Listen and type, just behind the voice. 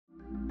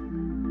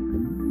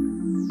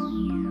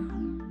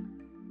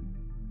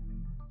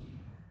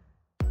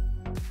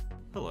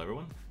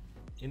everyone.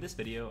 In this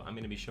video, I'm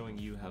going to be showing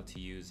you how to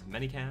use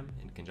ManyCam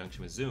in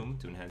conjunction with Zoom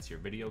to enhance your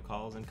video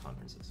calls and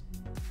conferences.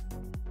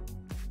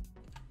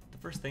 The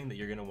first thing that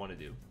you're going to want to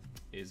do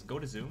is go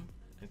to Zoom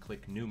and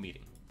click New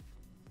Meeting.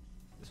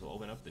 This will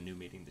open up the new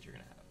meeting that you're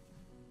going to have.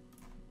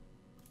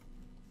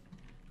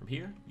 From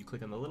here, you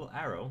click on the little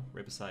arrow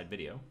right beside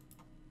video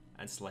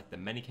and select the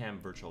ManyCam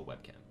virtual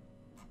webcam.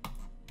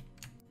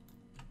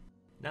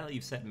 Now that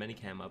you've set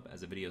ManyCam up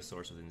as a video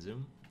source within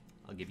Zoom,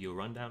 I'll give you a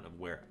rundown of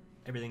where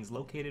everything's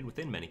located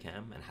within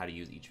ManyCam and how to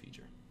use each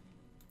feature.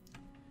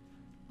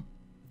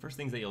 The first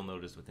things that you'll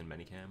notice within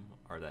ManyCam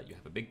are that you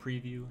have a big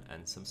preview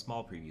and some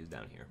small previews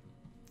down here.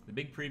 The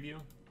big preview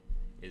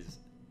is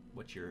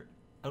what you're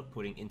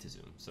outputting into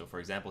Zoom. So for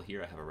example,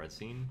 here I have a red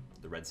scene.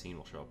 The red scene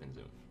will show up in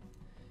Zoom.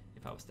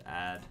 If I was to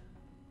add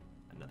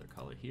another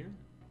color here,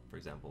 for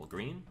example,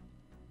 green,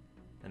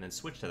 and then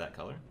switch to that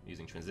color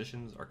using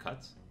transitions or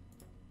cuts,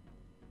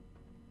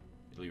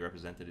 it'll be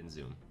represented in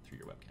Zoom through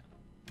your webcam.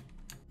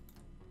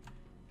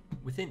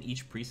 Within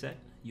each preset,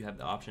 you have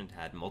the option to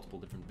add multiple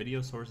different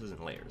video sources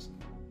and layers.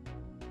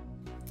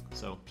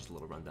 So just a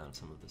little rundown of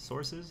some of the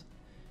sources.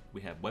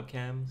 We have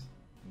webcams,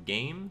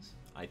 games,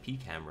 IP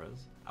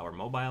cameras, our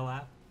mobile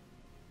app,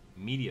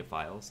 media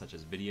files such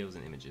as videos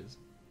and images,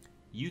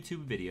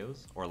 YouTube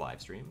videos or live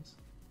streams,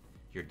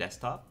 your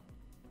desktop,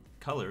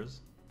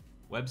 colors,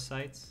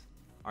 websites,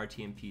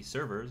 RTMP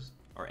servers,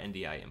 or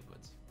NDI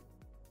inputs.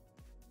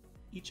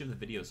 Each of the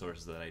video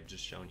sources that I've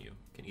just shown you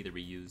can either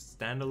be used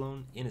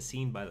standalone in a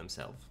scene by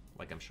themselves,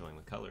 like I'm showing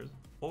with colors,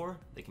 or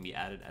they can be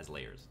added as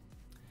layers.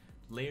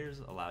 Layers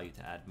allow you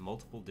to add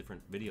multiple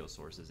different video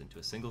sources into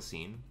a single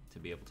scene to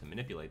be able to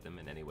manipulate them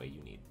in any way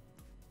you need.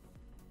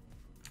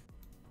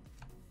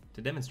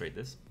 To demonstrate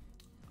this,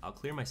 I'll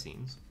clear my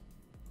scenes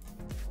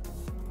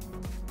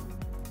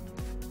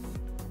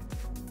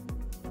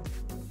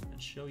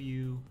and show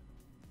you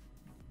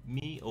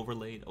me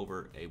overlaid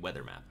over a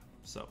weather map.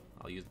 So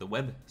I'll use the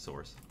web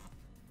source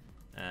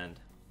and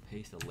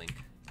paste a link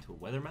to a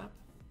weather map,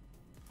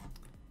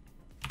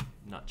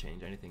 not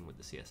change anything with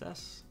the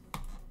CSS,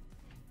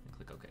 and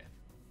click OK.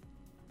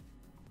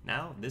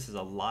 Now this is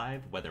a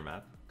live weather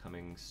map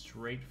coming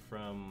straight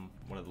from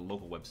one of the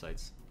local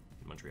websites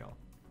in Montreal.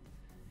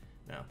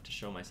 Now to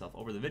show myself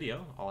over the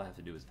video, all I have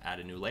to do is add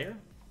a new layer,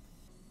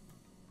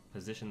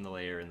 position the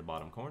layer in the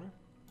bottom corner,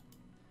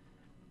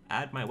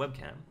 add my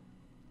webcam,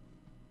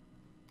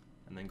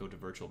 and then go to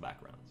virtual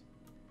backgrounds.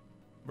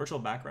 Virtual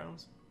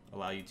backgrounds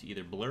allow you to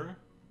either blur,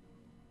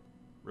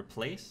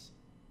 replace,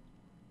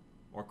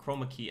 or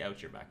chroma key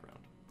out your background.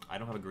 I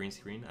don't have a green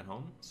screen at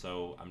home,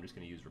 so I'm just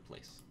going to use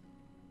replace.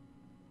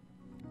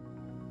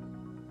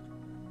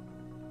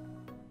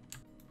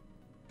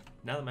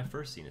 Now that my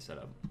first scene is set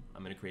up,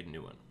 I'm going to create a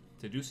new one.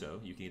 To do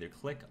so, you can either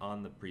click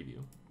on the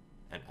preview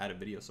and add a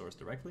video source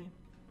directly,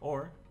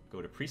 or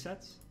go to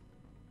Presets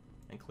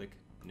and click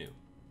New.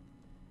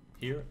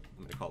 Here, I'm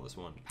going to call this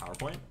one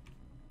PowerPoint.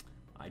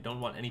 I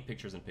don't want any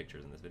pictures in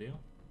this video,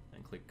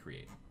 and click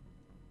Create.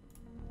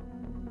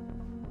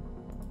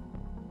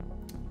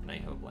 Now you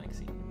have a blank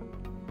scene.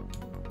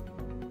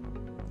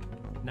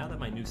 Now that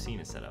my new scene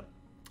is set up,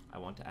 I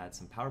want to add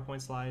some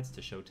PowerPoint slides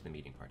to show to the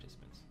meeting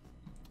participants.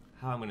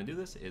 How I'm going to do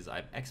this is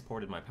I've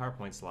exported my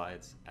PowerPoint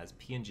slides as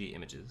PNG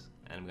images,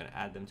 and I'm going to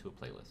add them to a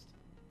playlist.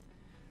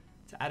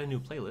 To add a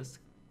new playlist,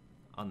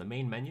 on the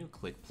main menu,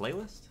 click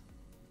Playlist,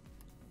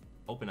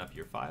 open up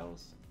your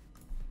files,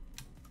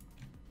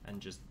 and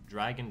just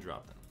drag and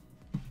drop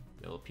them.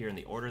 They'll appear in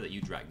the order that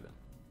you dragged them.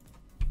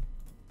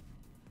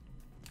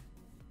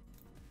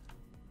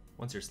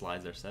 Once your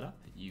slides are set up,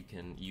 you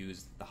can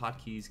use the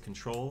hotkeys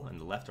Control and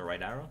the left or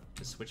right arrow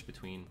to switch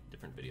between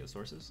different video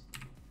sources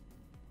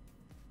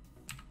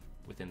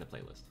within the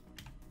playlist.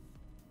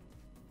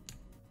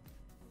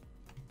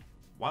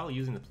 While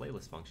using the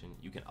playlist function,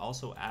 you can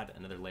also add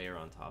another layer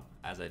on top,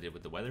 as I did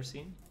with the weather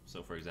scene.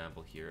 So for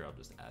example, here I'll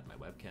just add my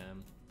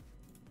webcam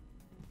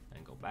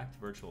and go back to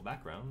virtual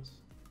backgrounds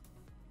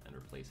and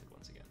replace it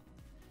once again.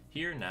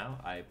 Here now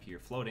I appear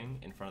floating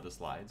in front of the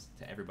slides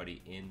to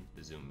everybody in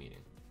the Zoom meeting.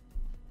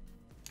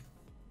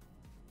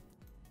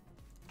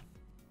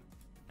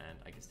 And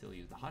I can still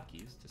use the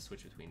hotkeys to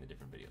switch between the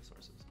different video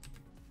sources.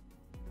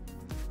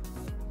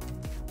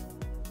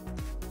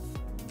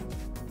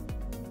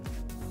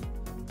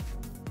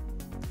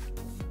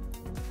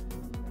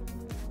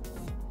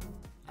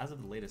 As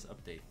of the latest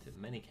update to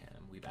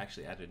ManyCam, we've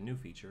actually added a new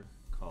feature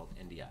called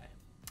NDI.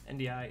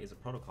 NDI is a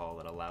protocol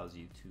that allows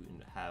you to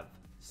have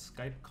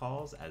Skype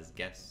calls as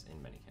guests in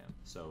ManyCam.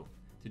 So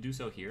to do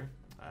so here,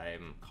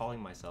 I'm calling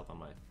myself on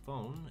my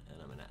phone,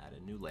 and I'm going to add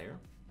a new layer.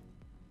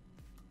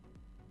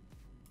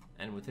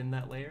 And within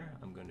that layer,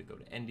 I'm going to go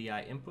to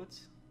NDI Input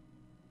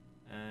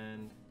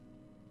and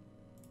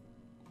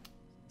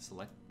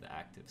select the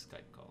active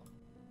Skype call.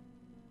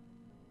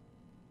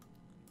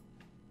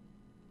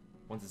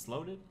 Once it's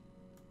loaded,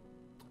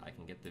 I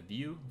can get the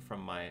view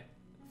from my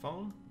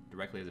phone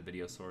directly as a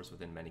video source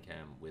within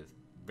ManyCam with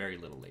very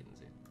little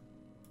latency.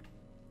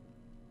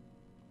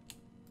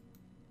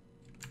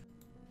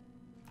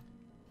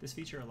 This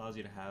feature allows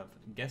you to have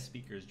guest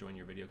speakers join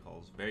your video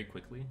calls very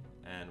quickly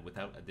and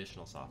without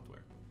additional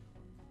software.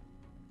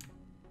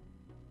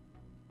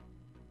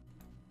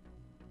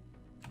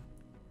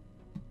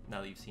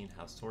 Now that you've seen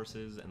how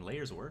sources and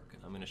layers work,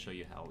 I'm going to show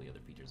you how all the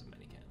other features of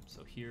ManyCam.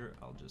 So here,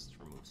 I'll just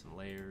remove some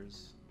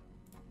layers.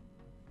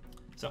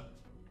 So,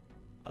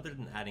 other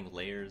than adding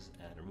layers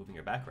and removing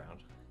your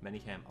background,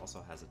 ManyCam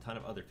also has a ton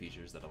of other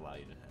features that allow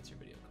you to enhance your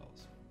video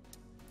calls.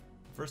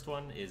 The first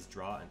one is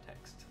draw and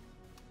text.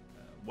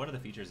 One of the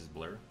features is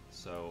blur.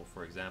 So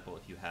for example,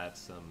 if you have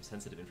some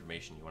sensitive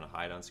information you want to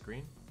hide on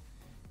screen,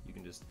 you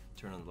can just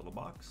turn on the little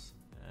box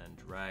and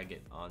drag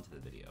it onto the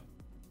video.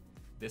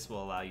 This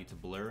will allow you to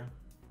blur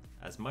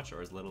as much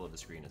or as little of the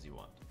screen as you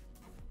want.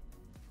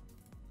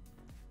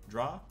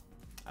 Draw,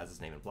 as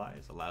its name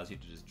implies, allows you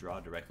to just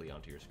draw directly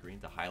onto your screen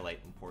to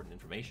highlight important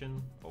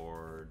information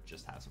or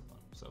just have some fun.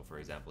 So for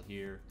example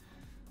here,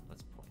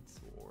 let's point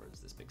towards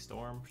this big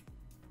storm.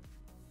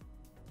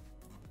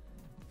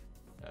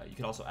 You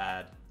can also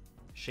add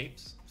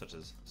shapes such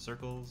as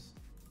circles,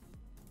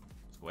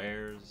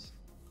 squares,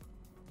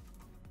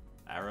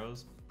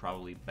 arrows,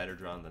 probably better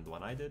drawn than the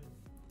one I did,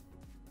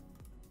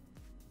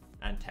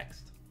 and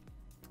text.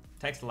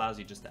 Text allows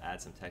you just to add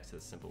some text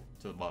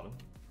to the bottom,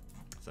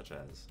 such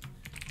as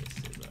this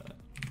is a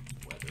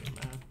weather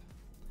map.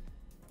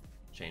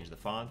 Change the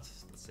font,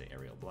 let's say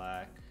Arial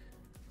Black,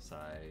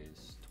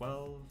 size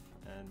 12,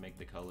 and make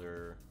the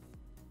color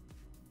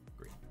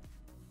green.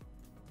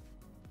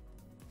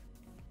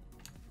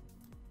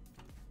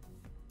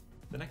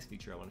 The next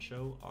feature I want to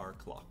show are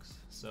clocks.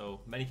 So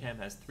ManyCam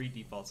has 3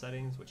 default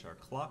settings, which are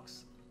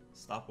clocks,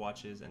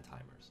 stopwatches, and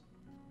timers.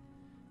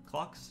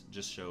 Clocks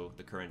just show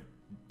the current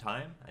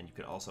time, and you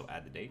can also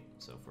add the date.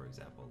 So for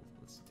example,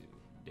 let's do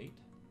date.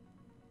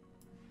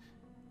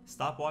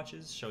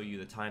 Stopwatches show you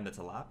the time that's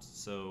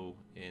elapsed. So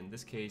in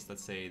this case,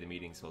 let's say the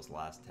meeting's supposed to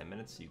last 10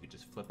 minutes. So you could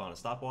just flip on a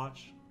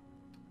stopwatch,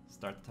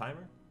 start the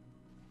timer,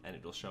 and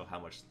it will show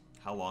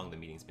how long the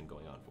meeting's been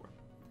going on for.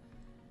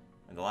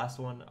 And the last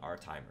one are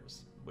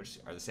timers, which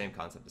are the same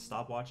concept as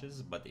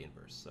stopwatches, but the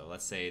inverse. So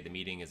let's say the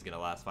meeting is going to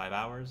last 5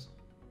 hours,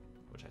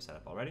 which I set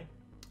up already.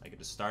 I could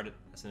just start it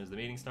as soon as the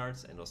meeting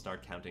starts, and it'll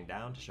start counting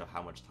down to show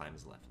how much time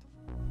is left.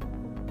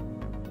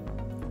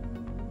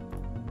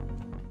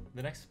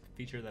 The next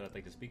feature that I'd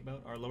like to speak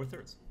about are lower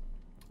thirds.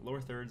 Lower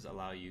thirds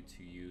allow you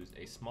to use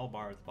a small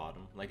bar at the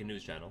bottom, like a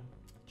news channel,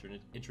 to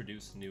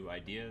introduce new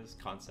ideas,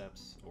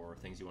 concepts, or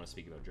things you want to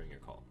speak about during your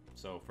call.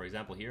 So for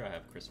example here, I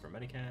have Chris from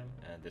ManyCam,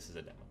 and this is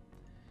a demo.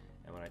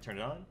 And when I turn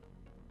it on,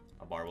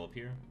 a bar will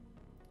appear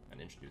and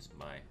introduce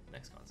my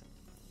next concept.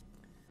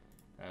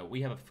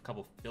 We have a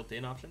couple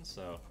built-in options,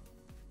 so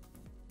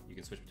you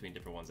can switch between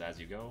different ones as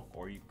you go,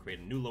 or you create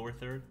a new lower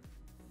third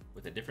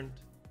with a different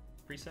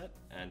preset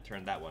and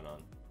turn that one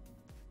on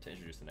to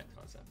introduce the next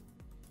concept.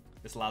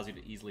 This allows you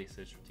to easily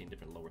switch between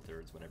different lower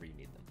thirds whenever you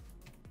need them.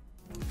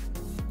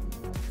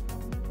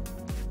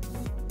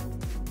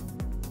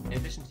 In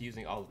addition to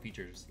using all the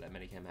features that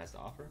ManyCam has to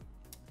offer,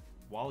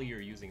 while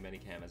you're using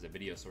ManyCam as a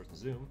video source in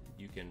Zoom,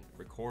 you can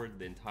record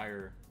the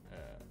entire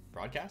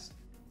broadcast,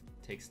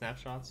 take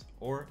snapshots,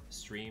 or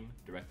stream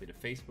directly to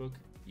Facebook,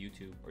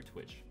 YouTube, or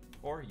Twitch,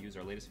 or use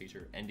our latest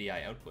feature,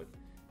 NDI Output,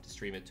 to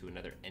stream it to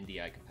another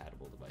NDI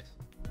compatible device.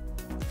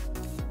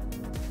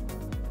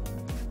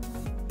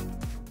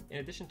 In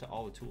addition to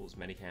all the tools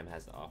ManyCam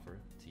has to offer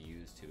to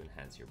use to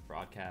enhance your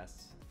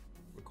broadcasts,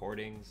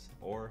 recordings,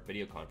 or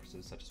video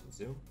conferences such as with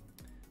Zoom,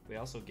 we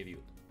also give you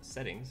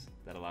settings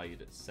that allow you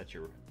to set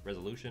your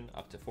resolution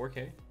up to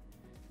 4K,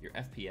 your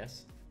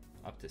FPS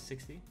up to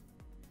 60,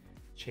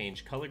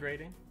 change color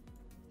grading,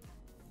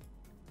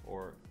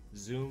 or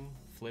zoom,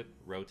 flip,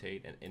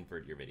 rotate, and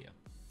invert your video.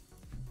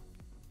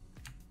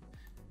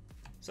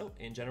 So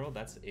in general,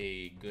 that's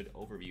a good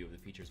overview of the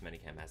features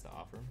ManyCam has to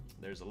offer.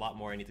 There's a lot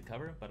more I need to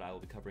cover, but I will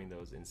be covering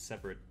those in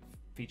separate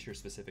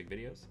feature-specific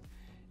videos.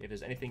 If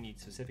there's anything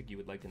specific you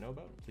would like to know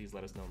about, please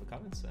let us know in the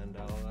comments, and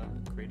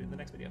I'll create it in the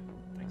next video.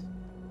 Thanks.